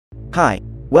Hi,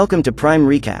 welcome to Prime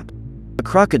Recap. A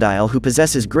crocodile who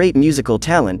possesses great musical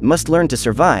talent must learn to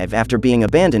survive after being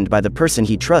abandoned by the person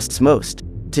he trusts most.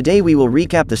 Today we will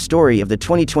recap the story of the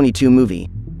 2022 movie,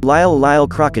 Lyle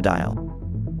Crocodile.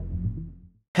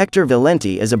 Hector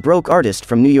Valenti is a broke artist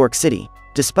from New York City.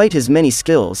 Despite his many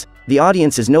skills, the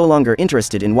audience is no longer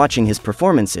interested in watching his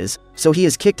performances, so he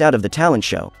is kicked out of the talent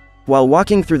show. While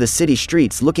walking through the city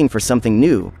streets looking for something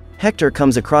new, Hector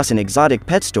comes across an exotic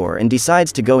pet store and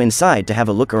decides to go inside to have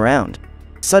a look around.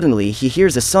 Suddenly he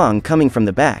hears a song coming from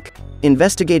the back.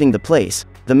 Investigating the place,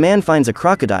 the man finds a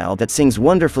crocodile that sings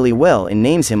wonderfully well and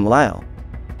names him Lyle.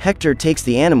 Hector takes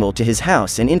the animal to his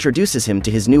house and introduces him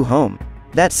to his new home.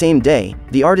 That same day,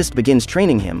 the artist begins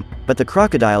training him, but the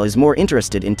crocodile is more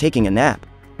interested in taking a nap.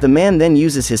 The man then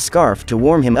uses his scarf to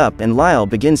warm him up and Lyle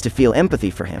begins to feel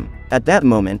empathy for him. At that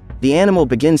moment, the animal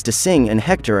begins to sing and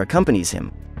Hector accompanies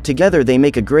him. Together they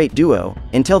make a great duo,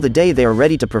 until the day they are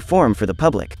ready to perform for the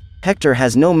public. Hector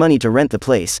has no money to rent the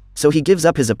place, so he gives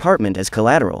up his apartment as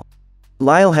collateral.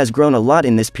 Lyle has grown a lot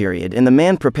in this period and the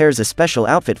man prepares a special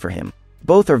outfit for him.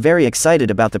 Both are very excited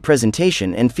about the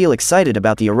presentation and feel excited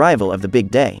about the arrival of the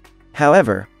big day.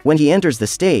 However, when he enters the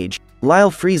stage,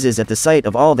 Lyle freezes at the sight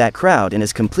of all that crowd and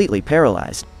is completely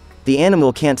paralyzed. The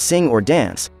animal can't sing or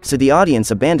dance, so the audience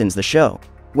abandons the show.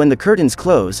 When the curtains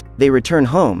close, they return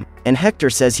home, and Hector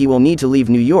says he will need to leave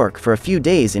New York for a few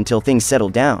days until things settle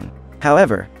down.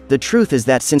 However, the truth is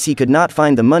that since he could not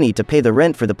find the money to pay the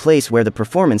rent for the place where the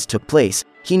performance took place,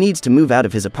 he needs to move out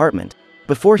of his apartment.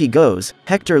 Before he goes,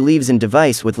 Hector leaves a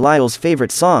device with Lyle's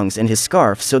favorite songs and his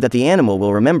scarf so that the animal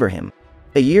will remember him.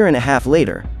 A year and a half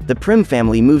later, the Primm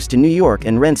family moves to New York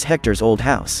and rents Hector's old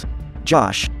house.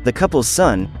 Josh, the couple's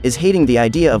son, is hating the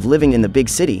idea of living in the big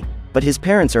city, but his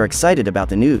parents are excited about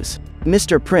the news.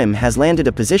 Mr. Primm has landed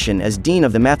a position as Dean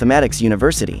of the Mathematics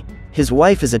University. His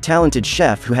wife is a talented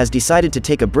chef who has decided to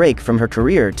take a break from her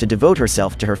career to devote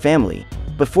herself to her family.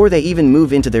 Before they even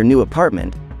move into their new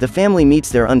apartment, the family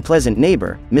meets their unpleasant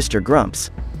neighbor, Mr.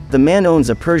 Grumps. The man owns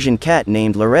a Persian cat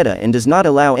named Loretta and does not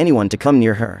allow anyone to come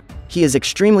near her. He is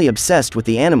extremely obsessed with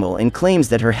the animal and claims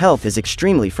that her health is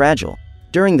extremely fragile.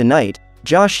 During the night,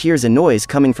 Josh hears a noise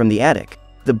coming from the attic.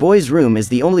 The boy's room is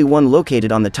the only one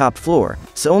located on the top floor,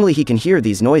 so only he can hear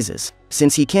these noises.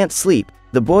 Since he can't sleep,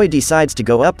 the boy decides to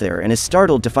go up there and is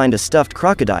startled to find a stuffed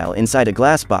crocodile inside a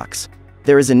glass box.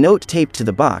 There is a note taped to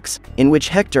the box, in which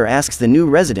Hector asks the new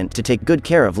resident to take good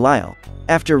care of Lyle.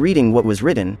 After reading what was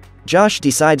written, Josh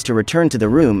decides to return to the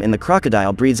room and the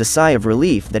crocodile breathes a sigh of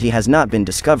relief that he has not been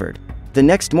discovered. The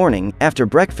next morning, after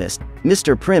breakfast,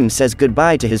 Mr. Primm says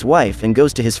goodbye to his wife and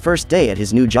goes to his first day at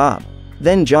his new job.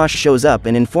 Then Josh shows up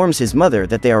and informs his mother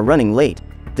that they are running late.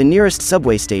 The nearest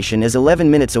subway station is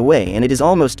 11 minutes away and it is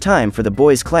almost time for the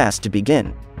boys' class to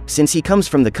begin. Since he comes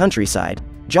from the countryside,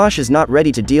 Josh is not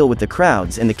ready to deal with the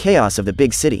crowds and the chaos of the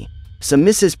big city. So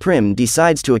Mrs. Primm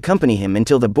decides to accompany him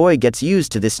until the boy gets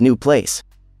used to this new place.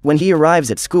 When he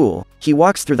arrives at school, he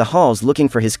walks through the halls looking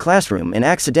for his classroom and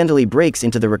accidentally breaks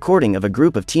into the recording of a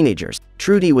group of teenagers.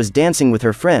 Trudy was dancing with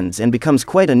her friends and becomes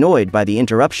quite annoyed by the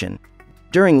interruption.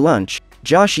 During lunch,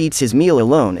 Josh eats his meal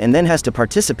alone and then has to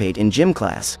participate in gym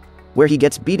class, where he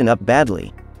gets beaten up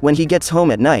badly. When he gets home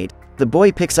at night, the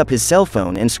boy picks up his cell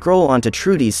phone and scrolls onto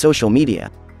Trudy's social media.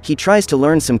 He tries to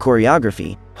learn some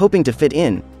choreography, hoping to fit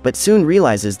in, but soon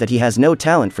realizes that he has no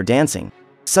talent for dancing.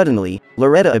 Suddenly,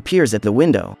 Loretta appears at the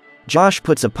window. Josh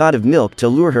puts a pot of milk to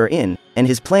lure her in, and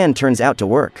his plan turns out to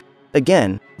work.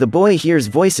 Again, the boy hears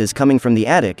voices coming from the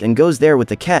attic and goes there with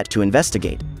the cat to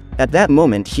investigate. At that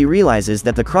moment he realizes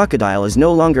that the crocodile is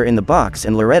no longer in the box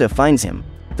and Loretta finds him.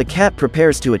 The cat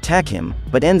prepares to attack him,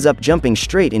 but ends up jumping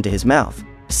straight into his mouth.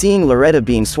 Seeing Loretta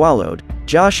being swallowed,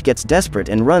 Josh gets desperate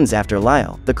and runs after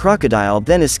Lyle. The crocodile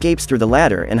then escapes through the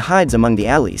ladder and hides among the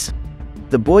alleys.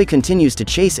 The boy continues to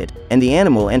chase it, and the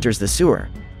animal enters the sewer.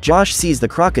 Josh sees the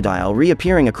crocodile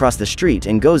reappearing across the street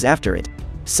and goes after it.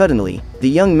 Suddenly, the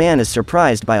young man is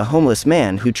surprised by a homeless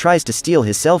man who tries to steal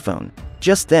his cell phone.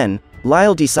 Just then,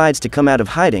 Lyle decides to come out of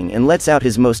hiding and lets out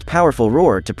his most powerful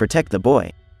roar to protect the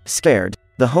boy. Scared,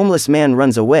 the homeless man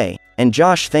runs away, and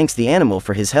Josh thanks the animal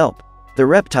for his help. The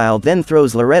reptile then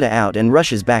throws Loretta out and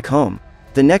rushes back home.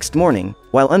 The next morning,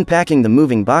 while unpacking the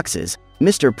moving boxes,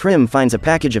 Mr. Primm finds a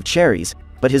package of cherries,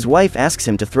 but his wife asks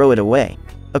him to throw it away.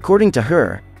 According to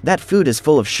her, that food is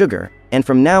full of sugar, and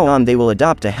from now on they will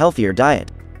adopt a healthier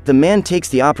diet. The man takes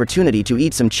the opportunity to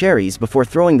eat some cherries before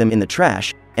throwing them in the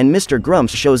trash, and Mr.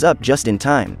 Grumps shows up just in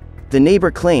time. The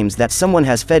neighbor claims that someone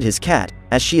has fed his cat,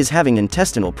 as she is having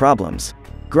intestinal problems.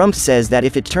 Grumps says that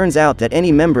if it turns out that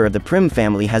any member of the Primm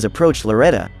family has approached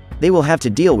Loretta, they will have to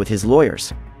deal with his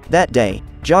lawyers. That day,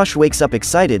 Josh wakes up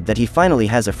excited that he finally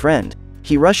has a friend.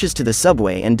 He rushes to the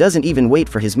subway and doesn't even wait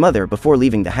for his mother before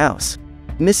leaving the house.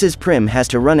 Mrs. Primm has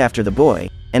to run after the boy,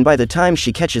 and by the time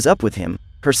she catches up with him,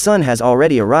 her son has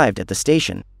already arrived at the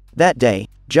station. That day,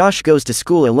 Josh goes to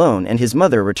school alone and his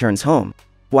mother returns home.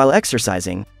 While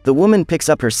exercising, the woman picks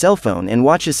up her cell phone and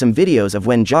watches some videos of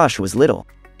when Josh was little.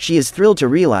 She is thrilled to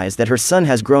realize that her son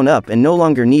has grown up and no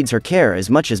longer needs her care as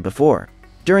much as before.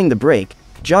 During the break,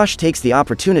 Josh takes the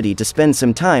opportunity to spend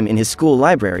some time in his school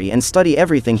library and study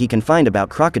everything he can find about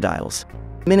crocodiles.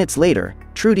 Minutes later,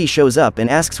 Trudy shows up and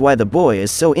asks why the boy is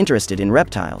so interested in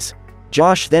reptiles.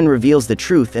 Josh then reveals the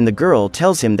truth and the girl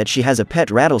tells him that she has a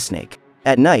pet rattlesnake.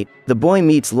 At night, the boy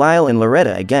meets Lyle and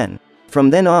Loretta again.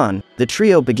 From then on, the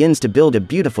trio begins to build a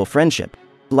beautiful friendship.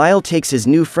 Lyle takes his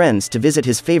new friends to visit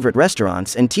his favorite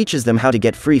restaurants and teaches them how to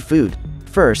get free food.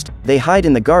 First, they hide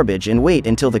in the garbage and wait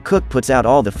until the cook puts out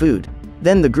all the food.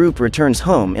 Then the group returns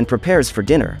home and prepares for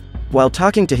dinner. While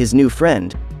talking to his new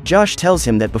friend, Josh tells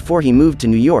him that before he moved to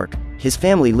New York, his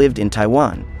family lived in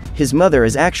Taiwan. His mother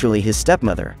is actually his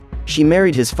stepmother. She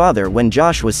married his father when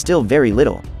Josh was still very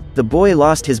little. The boy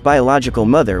lost his biological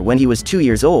mother when he was 2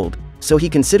 years old, so he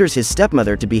considers his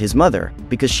stepmother to be his mother,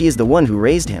 because she is the one who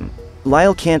raised him.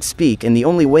 Lyle can't speak and the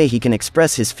only way he can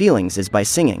express his feelings is by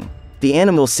singing. The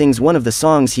animal sings one of the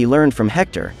songs he learned from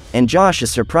Hector, and Josh is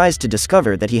surprised to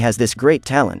discover that he has this great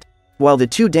talent. While the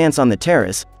two dance on the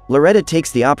terrace, Loretta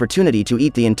takes the opportunity to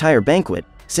eat the entire banquet,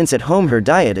 since at home her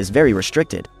diet is very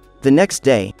restricted. The next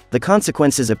day, the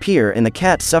consequences appear and the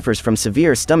cat suffers from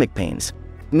severe stomach pains.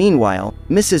 Meanwhile,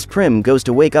 Mrs. Primm goes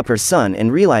to wake up her son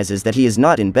and realizes that he is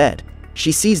not in bed.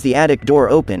 She sees the attic door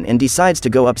open and decides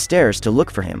to go upstairs to look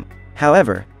for him.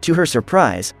 However, to her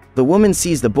surprise, the woman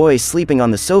sees the boy sleeping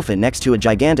on the sofa next to a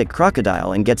gigantic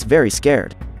crocodile and gets very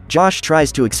scared. Josh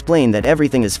tries to explain that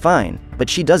everything is fine, but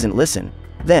she doesn't listen.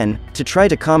 Then, to try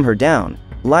to calm her down,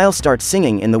 Lyle starts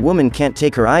singing and the woman can't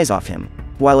take her eyes off him.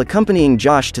 While accompanying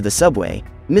Josh to the subway,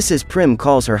 Mrs. Primm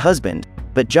calls her husband,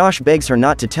 but Josh begs her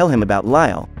not to tell him about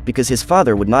Lyle, because his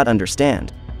father would not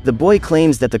understand. The boy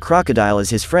claims that the crocodile is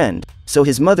his friend, so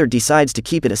his mother decides to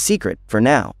keep it a secret, for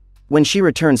now. When she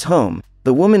returns home,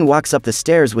 the woman walks up the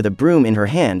stairs with a broom in her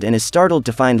hand and is startled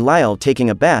to find Lyle taking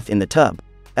a bath in the tub.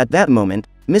 At that moment,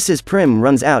 Mrs. Primm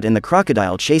runs out and the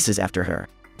crocodile chases after her.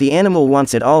 The animal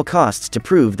wants at all costs to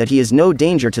prove that he is no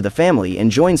danger to the family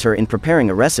and joins her in preparing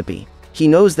a recipe. He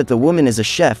knows that the woman is a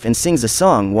chef and sings a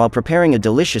song while preparing a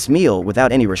delicious meal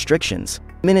without any restrictions.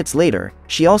 Minutes later,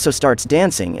 she also starts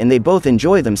dancing and they both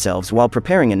enjoy themselves while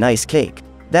preparing a nice cake.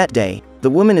 That day, the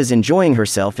woman is enjoying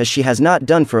herself as she has not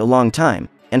done for a long time,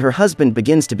 and her husband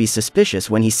begins to be suspicious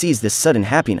when he sees this sudden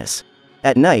happiness.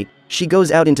 At night, she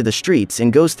goes out into the streets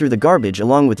and goes through the garbage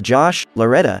along with Josh,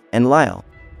 Loretta, and Lyle.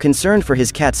 Concerned for his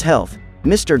cat's health,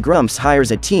 Mr. Grumps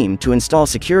hires a team to install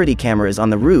security cameras on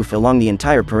the roof along the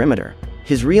entire perimeter.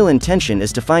 His real intention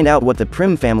is to find out what the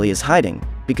Primm family is hiding,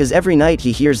 because every night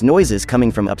he hears noises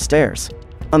coming from upstairs.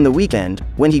 On the weekend,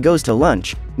 when he goes to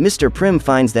lunch, Mr. Primm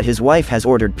finds that his wife has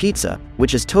ordered pizza,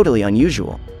 which is totally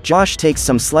unusual. Josh takes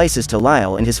some slices to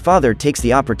Lyle and his father takes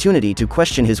the opportunity to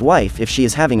question his wife if she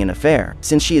is having an affair,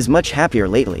 since she is much happier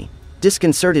lately.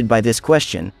 Disconcerted by this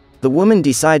question, the woman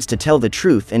decides to tell the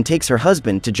truth and takes her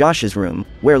husband to Josh's room,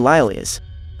 where Lyle is.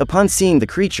 Upon seeing the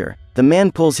creature, the man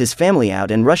pulls his family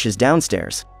out and rushes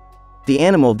downstairs. The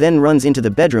animal then runs into the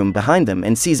bedroom behind them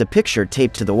and sees a picture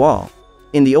taped to the wall.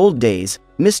 In the old days,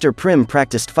 Mr. Primm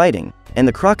practiced fighting, and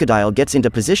the crocodile gets into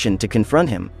position to confront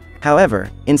him. However,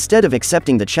 instead of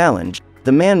accepting the challenge,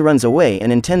 the man runs away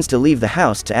and intends to leave the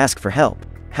house to ask for help.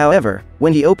 However,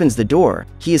 when he opens the door,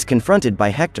 he is confronted by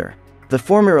Hector. The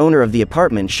former owner of the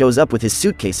apartment shows up with his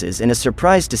suitcases and is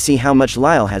surprised to see how much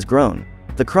Lyle has grown.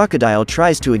 The crocodile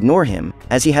tries to ignore him,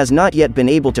 as he has not yet been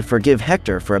able to forgive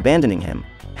Hector for abandoning him.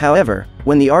 However,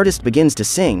 when the artist begins to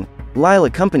sing, Lyle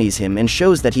accompanies him and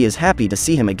shows that he is happy to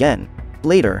see him again.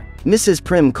 Later, Mrs.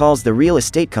 Primm calls the real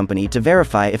estate company to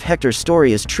verify if Hector's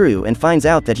story is true and finds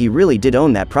out that he really did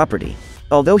own that property.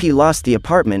 Although he lost the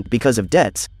apartment because of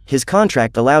debts, his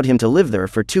contract allowed him to live there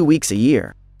for 2 weeks a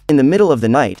year. In the middle of the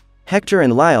night, Hector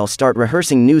and Lyle start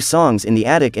rehearsing new songs in the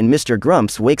attic and Mr.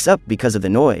 Grumps wakes up because of the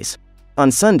noise.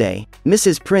 On Sunday,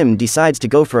 Mrs. Primm decides to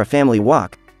go for a family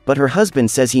walk, but her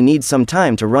husband says he needs some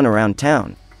time to run around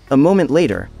town. A moment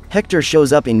later, Hector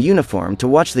shows up in uniform to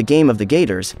watch the game of the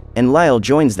Gators, and Lyle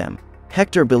joins them.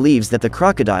 Hector believes that the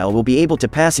crocodile will be able to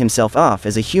pass himself off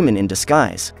as a human in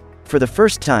disguise. For the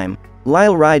first time,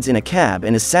 Lyle rides in a cab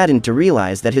and is saddened to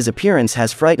realize that his appearance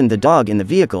has frightened the dog in the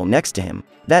vehicle next to him.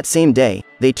 That same day,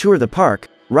 they tour the park,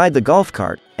 ride the golf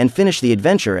cart, and finish the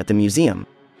adventure at the museum.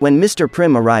 When Mr.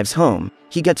 Primm arrives home,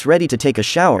 he gets ready to take a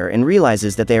shower and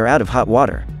realizes that they are out of hot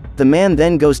water. The man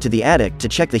then goes to the attic to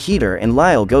check the heater and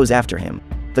Lyle goes after him.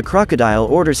 The crocodile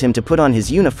orders him to put on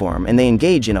his uniform and they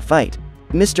engage in a fight.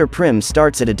 Mr. Primm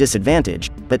starts at a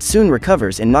disadvantage, but soon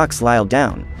recovers and knocks Lyle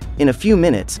down. In a few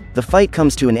minutes, the fight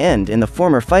comes to an end and the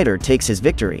former fighter takes his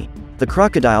victory. The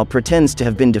crocodile pretends to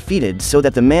have been defeated so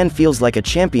that the man feels like a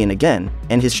champion again,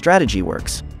 and his strategy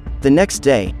works. The next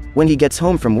day, when he gets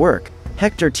home from work,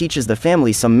 Hector teaches the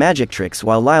family some magic tricks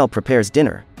while Lyle prepares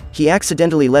dinner. He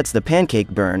accidentally lets the pancake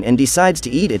burn and decides to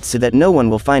eat it so that no one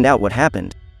will find out what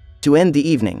happened. To end the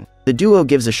evening, the duo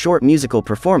gives a short musical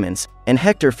performance, and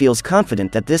Hector feels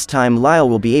confident that this time Lyle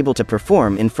will be able to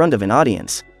perform in front of an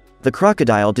audience. The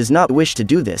crocodile does not wish to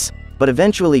do this, but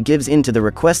eventually gives in to the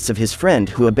requests of his friend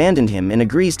who abandoned him and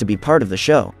agrees to be part of the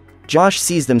show. Josh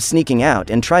sees them sneaking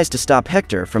out and tries to stop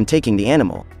Hector from taking the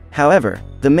animal. However,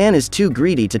 the man is too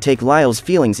greedy to take Lyle's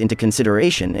feelings into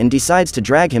consideration and decides to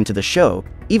drag him to the show,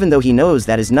 even though he knows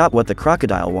that is not what the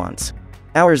crocodile wants.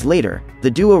 Hours later,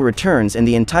 the duo returns and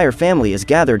the entire family is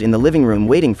gathered in the living room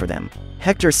waiting for them.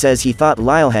 Hector says he thought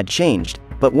Lyle had changed,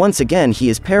 but once again he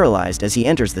is paralyzed as he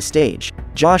enters the stage.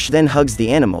 Josh then hugs the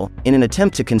animal, in an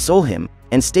attempt to console him,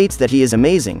 and states that he is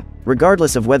amazing,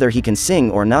 regardless of whether he can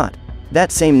sing or not.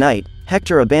 That same night,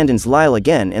 Hector abandons Lyle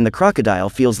again and the crocodile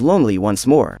feels lonely once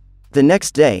more. The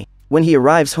next day, when he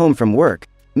arrives home from work,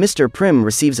 Mr. Primm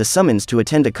receives a summons to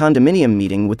attend a condominium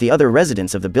meeting with the other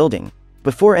residents of the building.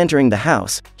 Before entering the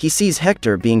house, he sees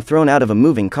Hector being thrown out of a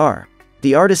moving car.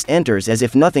 The artist enters as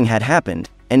if nothing had happened,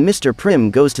 and Mr.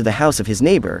 Primm goes to the house of his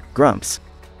neighbor, Grumps.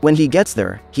 When he gets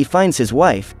there, he finds his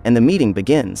wife, and the meeting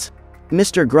begins.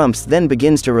 Mr. Grumps then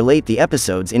begins to relate the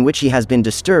episodes in which he has been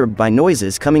disturbed by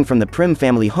noises coming from the Primm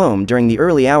family home during the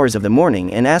early hours of the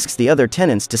morning and asks the other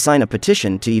tenants to sign a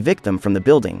petition to evict them from the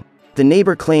building. The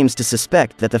neighbor claims to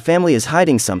suspect that the family is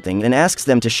hiding something and asks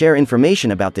them to share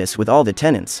information about this with all the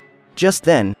tenants. Just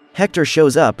then, Hector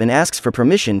shows up and asks for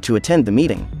permission to attend the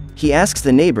meeting. He asks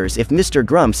the neighbors if Mr.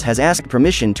 Grumps has asked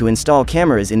permission to install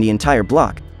cameras in the entire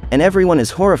block, and everyone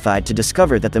is horrified to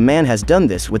discover that the man has done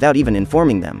this without even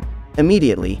informing them.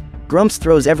 Immediately, Grumps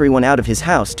throws everyone out of his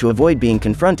house to avoid being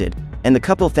confronted, and the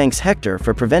couple thanks Hector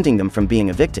for preventing them from being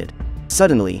evicted.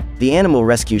 Suddenly, the animal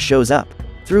rescue shows up.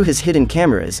 Through his hidden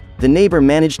cameras, the neighbor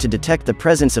managed to detect the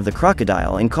presence of the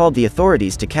crocodile and called the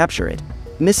authorities to capture it.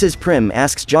 Mrs. Primm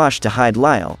asks Josh to hide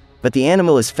Lyle, but the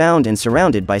animal is found and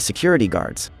surrounded by security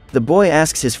guards. The boy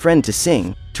asks his friend to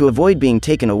sing, to avoid being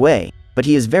taken away, but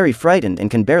he is very frightened and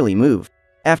can barely move.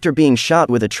 After being shot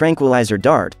with a tranquilizer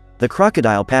dart, the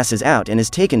crocodile passes out and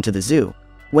is taken to the zoo.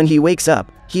 When he wakes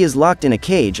up, he is locked in a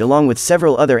cage along with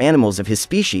several other animals of his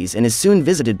species and is soon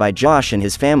visited by Josh and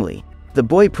his family. The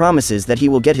boy promises that he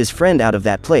will get his friend out of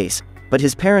that place, but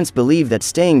his parents believe that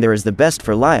staying there is the best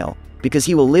for Lyle, because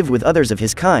he will live with others of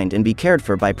his kind and be cared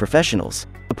for by professionals.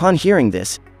 Upon hearing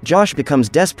this, Josh becomes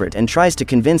desperate and tries to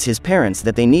convince his parents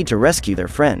that they need to rescue their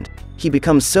friend. He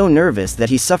becomes so nervous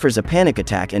that he suffers a panic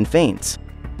attack and faints.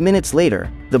 Minutes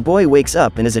later, the boy wakes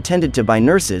up and is attended to by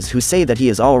nurses who say that he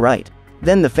is all right.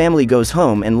 Then the family goes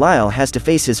home and Lyle has to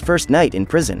face his first night in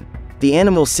prison. The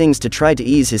animal sings to try to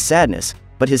ease his sadness,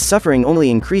 but his suffering only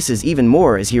increases even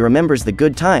more as he remembers the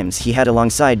good times he had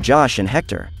alongside Josh and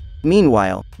Hector.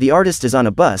 Meanwhile, the artist is on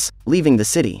a bus, leaving the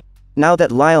city. Now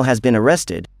that Lyle has been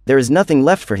arrested, there is nothing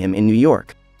left for him in New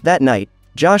York. That night,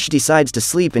 Josh decides to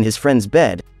sleep in his friend's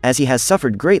bed, as he has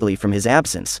suffered greatly from his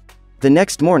absence. The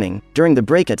next morning, during the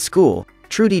break at school,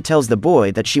 Trudy tells the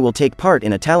boy that she will take part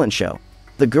in a talent show.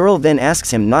 The girl then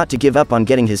asks him not to give up on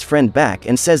getting his friend back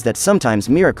and says that sometimes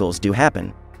miracles do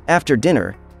happen. After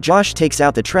dinner, Josh takes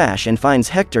out the trash and finds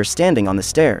Hector standing on the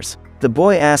stairs. The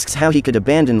boy asks how he could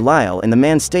abandon Lyle and the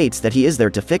man states that he is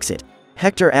there to fix it.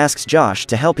 Hector asks Josh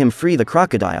to help him free the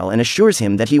crocodile and assures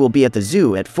him that he will be at the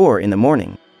zoo at 4 in the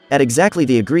morning. At exactly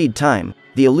the agreed time,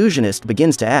 the illusionist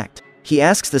begins to act. He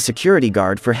asks the security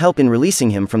guard for help in releasing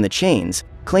him from the chains,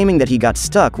 claiming that he got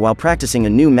stuck while practicing a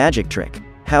new magic trick.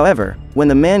 However, when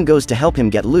the man goes to help him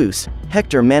get loose,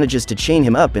 Hector manages to chain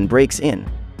him up and breaks in.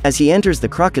 As he enters the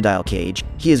crocodile cage,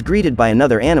 he is greeted by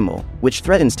another animal, which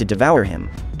threatens to devour him.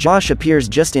 Josh appears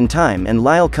just in time and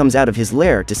Lyle comes out of his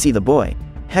lair to see the boy.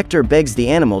 Hector begs the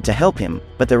animal to help him,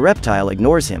 but the reptile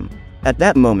ignores him. At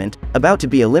that moment, about to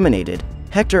be eliminated,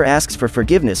 Hector asks for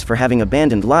forgiveness for having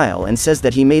abandoned Lyle and says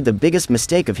that he made the biggest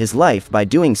mistake of his life by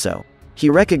doing so. He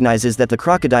recognizes that the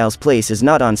crocodile's place is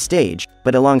not on stage,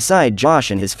 but alongside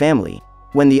Josh and his family.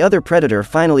 When the other predator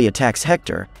finally attacks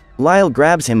Hector, Lyle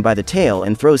grabs him by the tail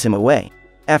and throws him away.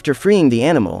 After freeing the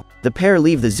animal, the pair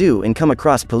leave the zoo and come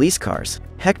across police cars.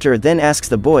 Hector then asks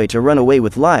the boy to run away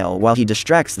with Lyle while he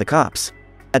distracts the cops.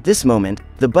 At this moment,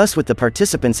 the bus with the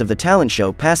participants of the talent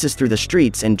show passes through the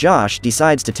streets and Josh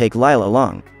decides to take Lyle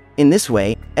along. In this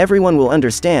way, everyone will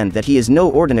understand that he is no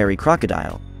ordinary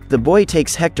crocodile. The boy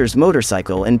takes Hector's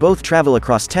motorcycle and both travel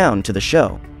across town to the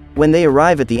show. When they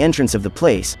arrive at the entrance of the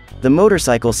place, the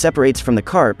motorcycle separates from the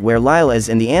cart where Lyle is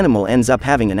and the animal ends up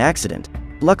having an accident.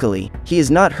 Luckily, he is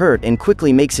not hurt and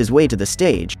quickly makes his way to the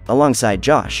stage, alongside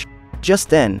Josh. Just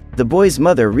then, the boy's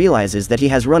mother realizes that he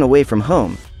has run away from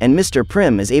home, and Mr.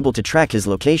 Primm is able to track his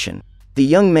location. The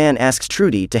young man asks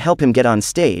Trudy to help him get on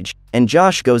stage, and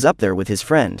Josh goes up there with his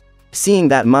friend. Seeing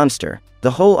that monster,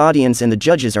 the whole audience and the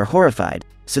judges are horrified,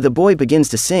 so the boy begins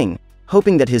to sing,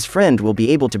 hoping that his friend will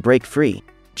be able to break free.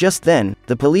 Just then,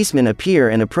 the policemen appear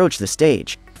and approach the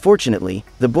stage. Fortunately,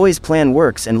 the boy's plan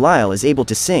works and Lyle is able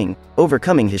to sing,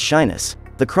 overcoming his shyness.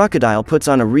 The crocodile puts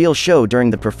on a real show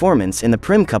during the performance and the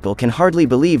Primm couple can hardly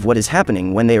believe what is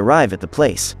happening when they arrive at the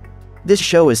place. This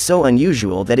show is so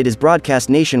unusual that it is broadcast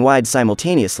nationwide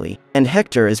simultaneously, and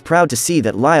Hector is proud to see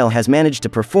that Lyle has managed to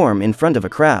perform in front of a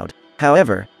crowd.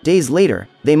 However, days later,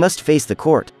 they must face the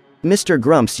court. Mr.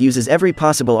 Grumps uses every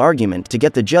possible argument to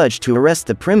get the judge to arrest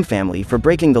the Primm family for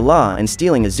breaking the law and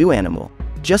stealing a zoo animal.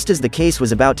 Just as the case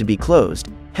was about to be closed,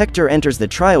 Hector enters the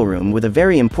trial room with a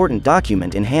very important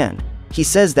document in hand. He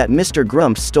says that Mr.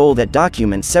 Grumps stole that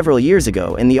document several years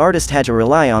ago and the artist had to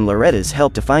rely on Loretta's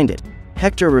help to find it.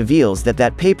 Hector reveals that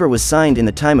that paper was signed in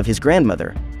the time of his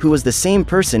grandmother, who was the same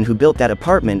person who built that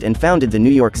apartment and founded the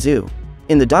New York Zoo.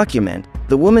 In the document,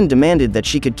 the woman demanded that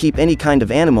she could keep any kind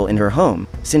of animal in her home,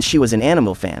 since she was an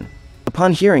animal fan.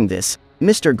 Upon hearing this,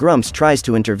 Mr. Grumps tries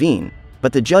to intervene,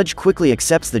 but the judge quickly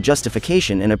accepts the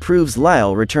justification and approves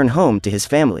Lyle return home to his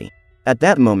family. At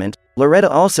that moment, Loretta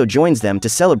also joins them to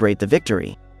celebrate the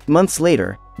victory. Months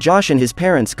later, Josh and his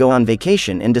parents go on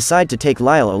vacation and decide to take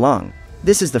Lyle along.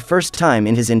 This is the first time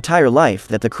in his entire life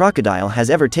that the crocodile has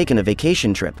ever taken a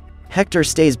vacation trip. Hector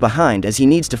stays behind as he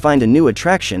needs to find a new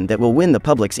attraction that will win the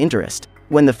public's interest.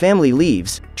 When the family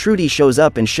leaves, Trudy shows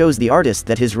up and shows the artist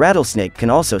that his rattlesnake can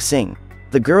also sing.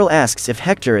 The girl asks if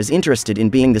Hector is interested in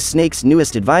being the snake's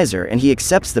newest advisor and he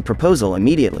accepts the proposal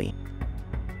immediately.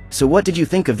 So what did you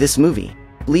think of this movie?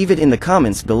 Leave it in the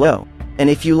comments below. And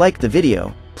if you liked the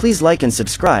video, please like and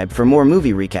subscribe for more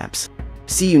movie recaps.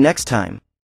 See you next time.